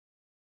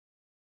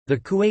The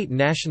Kuwait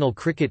national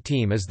cricket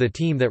team is the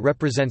team that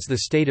represents the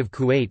state of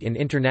Kuwait in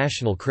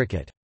international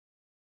cricket.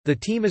 The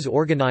team is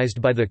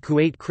organised by the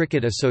Kuwait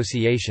Cricket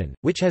Association,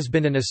 which has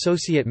been an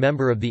associate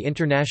member of the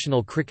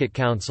International Cricket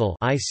Council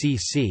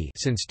 (ICC)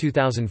 since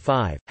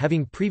 2005,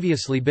 having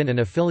previously been an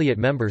affiliate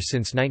member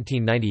since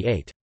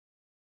 1998.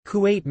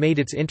 Kuwait made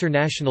its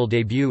international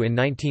debut in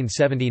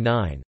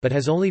 1979, but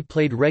has only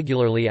played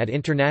regularly at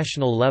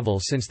international level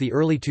since the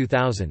early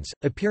 2000s,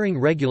 appearing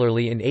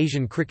regularly in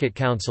Asian Cricket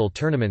Council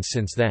tournaments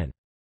since then.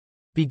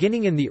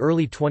 Beginning in the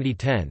early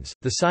 2010s,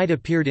 the side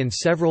appeared in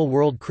several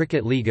World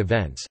Cricket League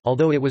events,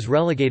 although it was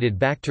relegated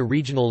back to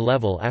regional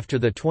level after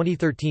the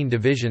 2013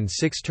 Division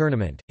 6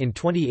 tournament. In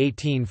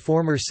 2018,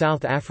 former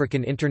South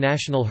African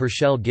international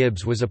Herschel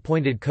Gibbs was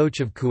appointed coach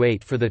of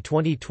Kuwait for the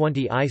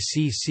 2020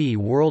 ICC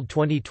World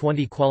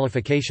Twenty20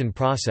 qualification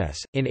process.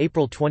 In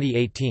April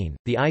 2018,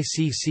 the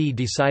ICC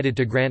decided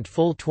to grant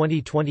full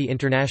 2020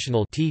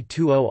 international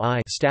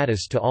T20I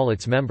status to all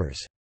its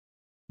members.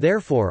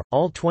 Therefore,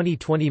 all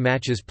 2020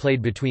 matches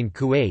played between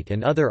Kuwait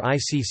and other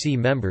ICC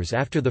members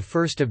after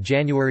 1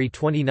 January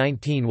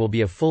 2019 will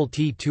be a full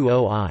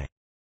T20I.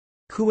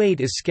 Kuwait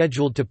is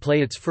scheduled to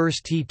play its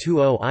first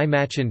T20I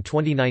match in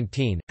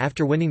 2019,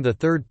 after winning the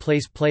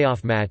third-place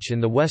playoff match in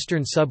the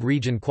Western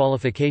Sub-Region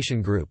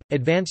Qualification Group,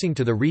 advancing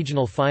to the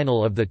regional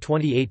final of the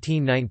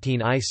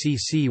 2018-19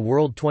 ICC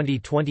World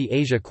Twenty20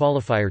 Asia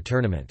Qualifier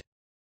Tournament.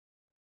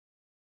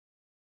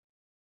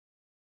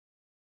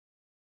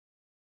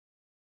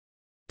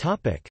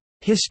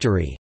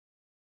 History.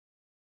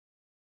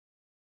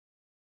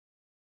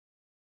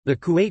 The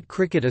Kuwait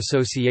Cricket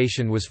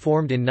Association was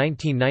formed in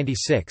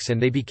 1996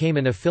 and they became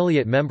an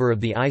affiliate member of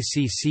the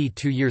ICC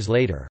 2 years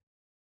later.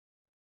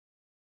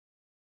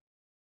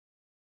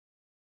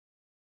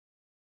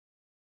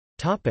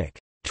 Topic: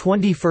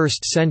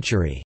 21st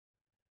century.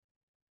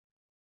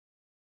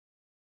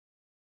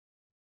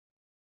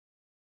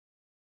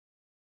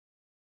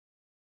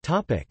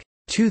 Topic: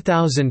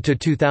 2000 to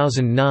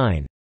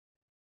 2009.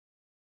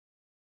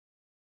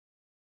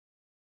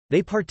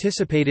 They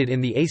participated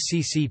in the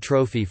ACC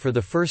Trophy for the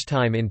first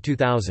time in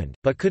 2000,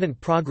 but couldn't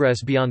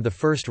progress beyond the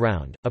first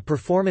round, a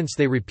performance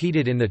they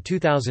repeated in the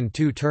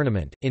 2002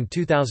 tournament. In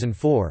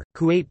 2004,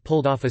 Kuwait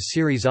pulled off a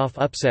series of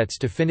upsets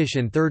to finish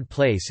in third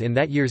place in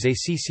that year's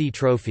ACC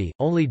Trophy,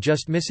 only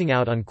just missing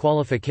out on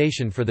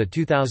qualification for the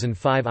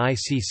 2005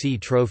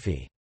 ICC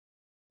Trophy.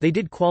 They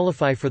did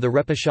qualify for the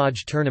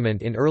repechage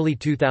tournament in early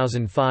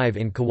 2005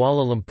 in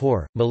Kuala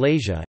Lumpur,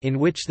 Malaysia, in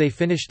which they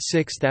finished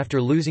sixth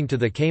after losing to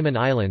the Cayman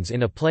Islands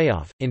in a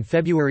playoff. In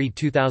February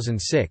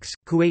 2006,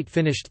 Kuwait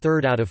finished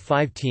third out of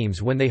 5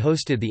 teams when they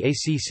hosted the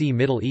ACC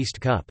Middle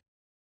East Cup.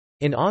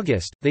 In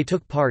August, they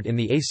took part in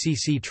the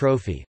ACC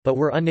Trophy, but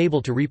were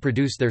unable to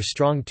reproduce their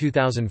strong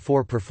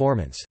 2004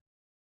 performance.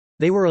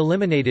 They were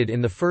eliminated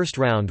in the first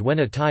round when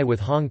a tie with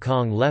Hong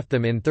Kong left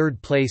them in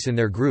third place in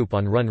their group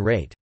on run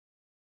rate.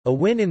 A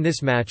win in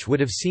this match would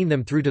have seen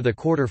them through to the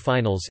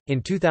quarter-finals.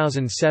 In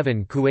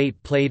 2007, Kuwait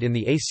played in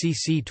the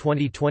ACC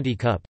 2020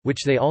 Cup,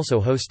 which they also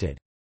hosted.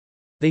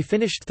 They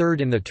finished third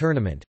in the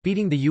tournament,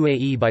 beating the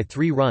UAE by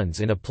 3 runs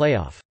in a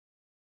playoff.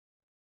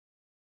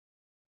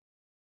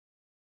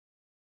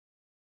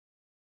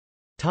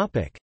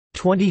 Topic: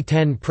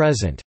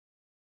 2010-present.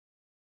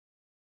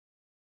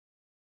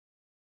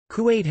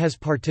 Kuwait has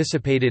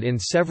participated in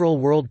several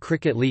World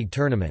Cricket League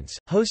tournaments,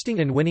 hosting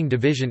and winning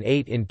Division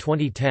 8 in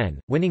 2010,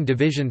 winning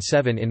Division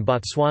 7 in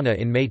Botswana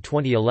in May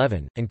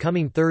 2011, and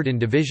coming third in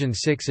Division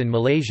 6 in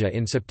Malaysia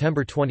in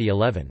September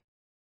 2011.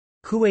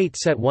 Kuwait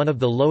set one of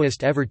the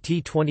lowest ever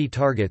T20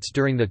 targets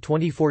during the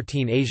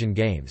 2014 Asian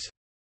Games.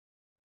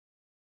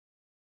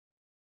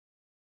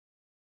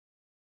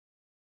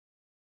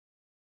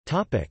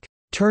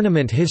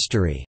 Tournament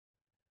history.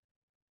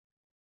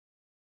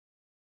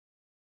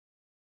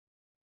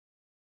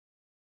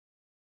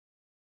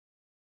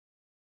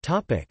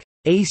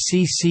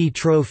 ACC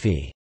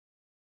Trophy.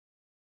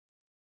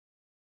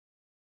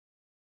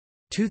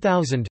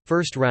 2000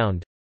 first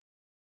round,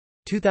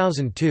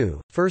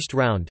 2002 first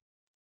round,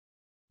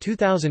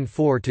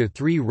 2004 to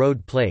 3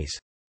 road place,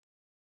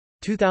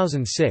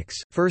 2006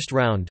 first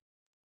round,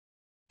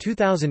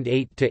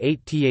 2008 to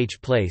 8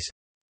 th place,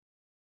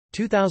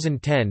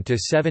 2010 to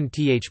 7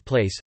 th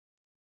place,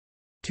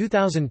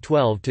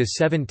 2012 to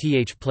 7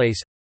 th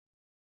place,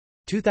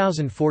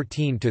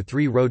 2014 to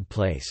 3 road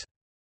place.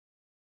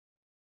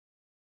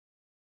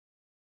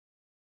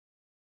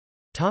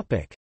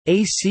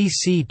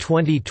 ACC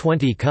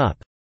 2020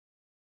 Cup.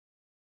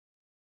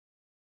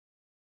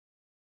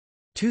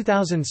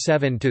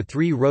 2007 to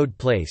 3 road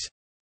place,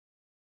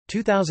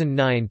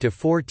 2009 to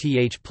 4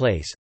 th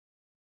place,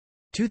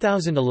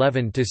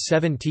 2011 to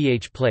 7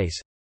 th place,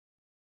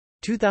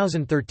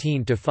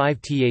 2013 to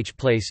 5 th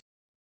place,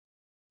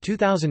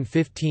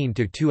 2015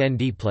 to 2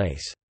 nd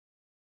place.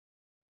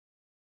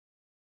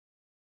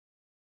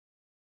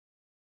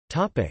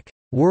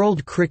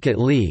 World Cricket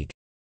League.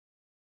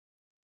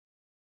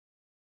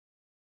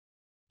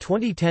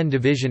 2010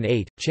 Division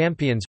 8,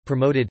 champions,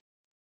 promoted.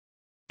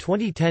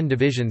 2010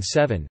 Division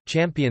 7,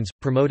 champions,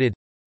 promoted.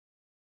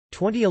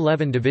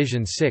 2011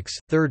 Division 6,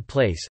 3rd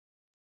place.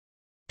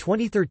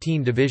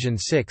 2013 Division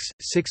 6,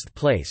 6th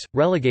place,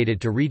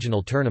 relegated to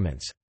regional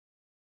tournaments.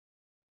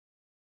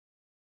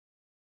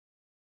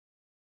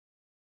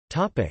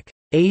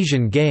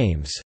 Asian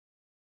Games.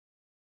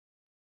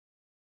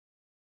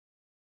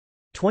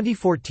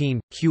 2014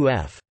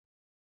 QF.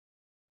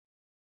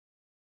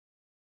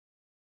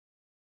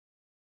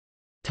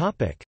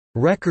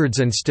 Records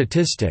and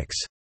statistics.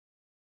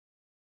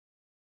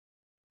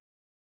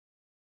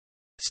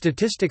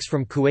 Statistics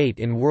from Kuwait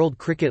in World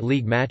Cricket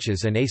League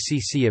matches and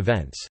ACC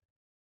events.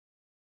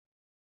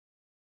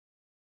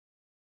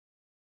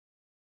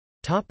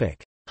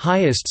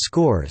 Highest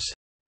scores.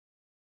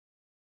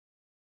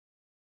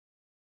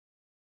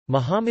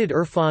 Mohammed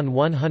Irfan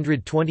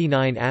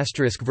 129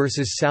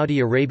 vs Saudi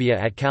Arabia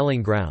at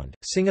Kaling Ground,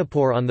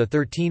 Singapore on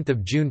 13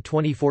 June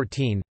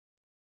 2014.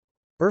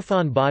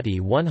 Irfan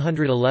Bhatti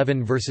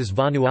 111 vs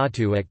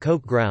Vanuatu at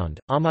Coke Ground,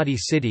 Almaty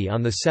City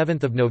on 7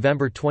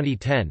 November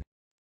 2010.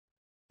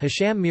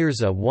 Hisham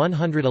Mirza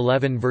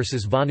 111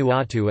 vs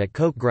Vanuatu at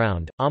Coke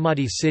Ground,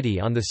 Almaty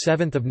City on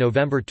 7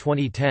 November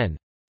 2010.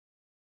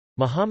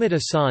 Muhammad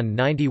Hassan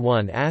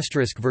 91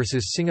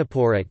 vs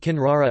Singapore at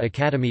Kinrara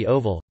Academy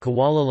Oval,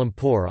 Kuala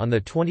Lumpur on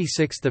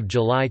 26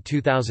 July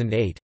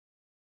 2008.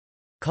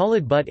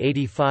 Khalid Butt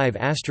 85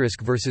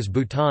 vs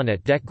Bhutan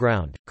at Dek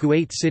Ground,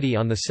 Kuwait City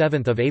on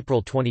 7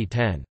 April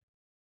 2010.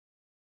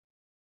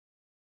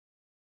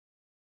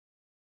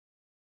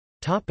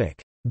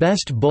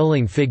 Best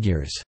bowling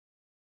figures.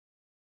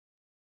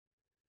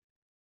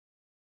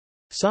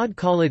 Saad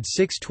Khalid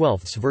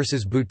 6/12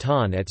 vs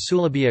Bhutan at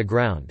Sulabia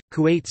Ground,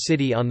 Kuwait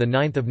City on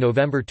 9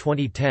 November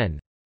 2010.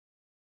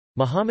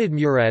 Muhammad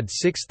Murad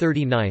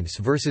 6/39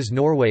 vs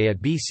Norway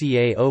at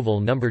BCA Oval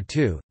No.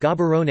 2,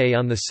 Gaborone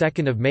on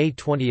 2 May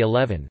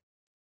 2011.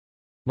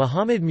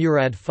 Muhammad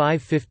Murad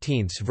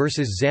 5/15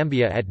 vs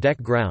Zambia at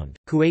Dek Ground,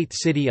 Kuwait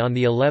City on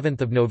the 11th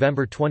of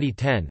November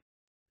 2010.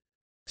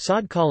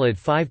 Saad Khalid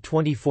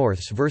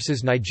 5/24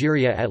 vs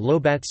Nigeria at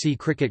Lobatse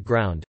Cricket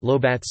Ground,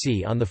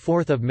 Lobatse on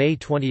 4 May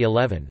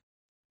 2011.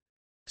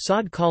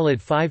 Saad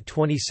Khalid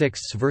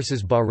 5/26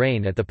 vs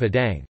Bahrain at the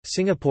Padang,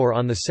 Singapore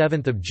on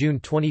 7 June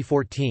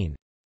 2014.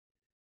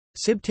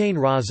 Sibtain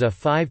Raza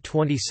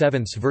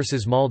 5/27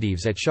 vs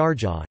Maldives at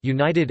Sharjah,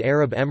 United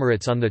Arab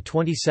Emirates on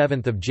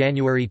 27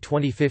 January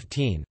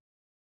 2015.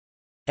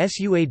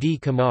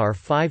 Suad Kamar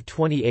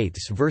 5/28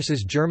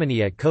 vs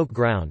Germany at Coke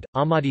Ground,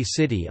 Almaty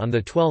City on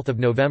 12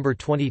 November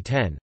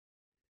 2010.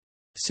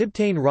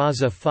 Sibtain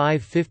Raza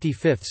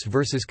 5/55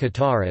 vs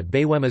Qatar at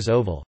Baywemas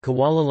Oval,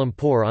 Kuala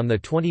Lumpur on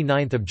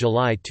 29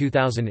 July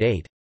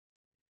 2008.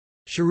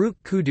 Shahrukh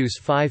Kudus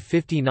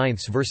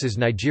 5/59 vs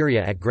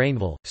Nigeria at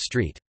Grainville,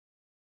 St.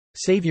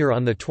 Saviour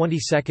on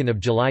 22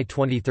 July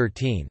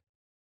 2013.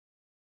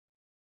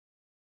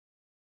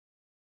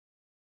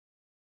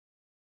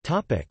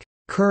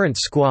 Current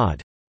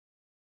squad.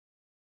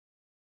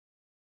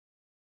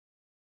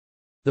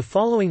 The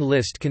following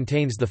list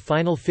contains the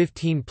final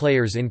 15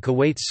 players in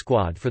Kuwait's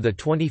squad for the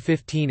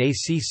 2015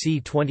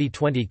 ACC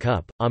Twenty20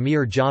 Cup: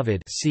 Amir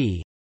Javed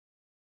C,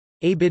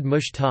 Abid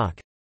Mushtaq,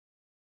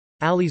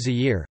 Ali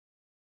Zahir,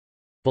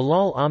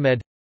 Bilal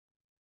Ahmed,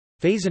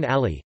 Faizan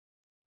Ali,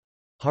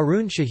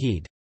 Harun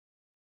Shahid,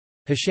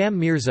 Hisham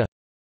Mirza,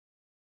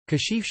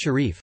 Kashif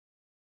Sharif,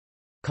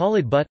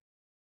 Khalid Butt,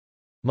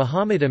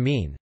 Muhammad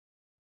Amin,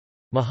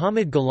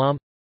 Muhammad Ghulam,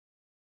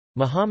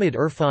 Muhammad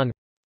Irfan,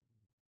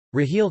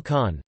 Raheel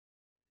Khan,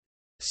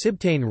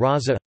 Sibtain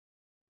Raza,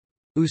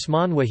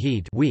 Usman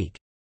Wahid weak,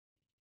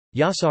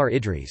 Yasar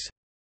Idris.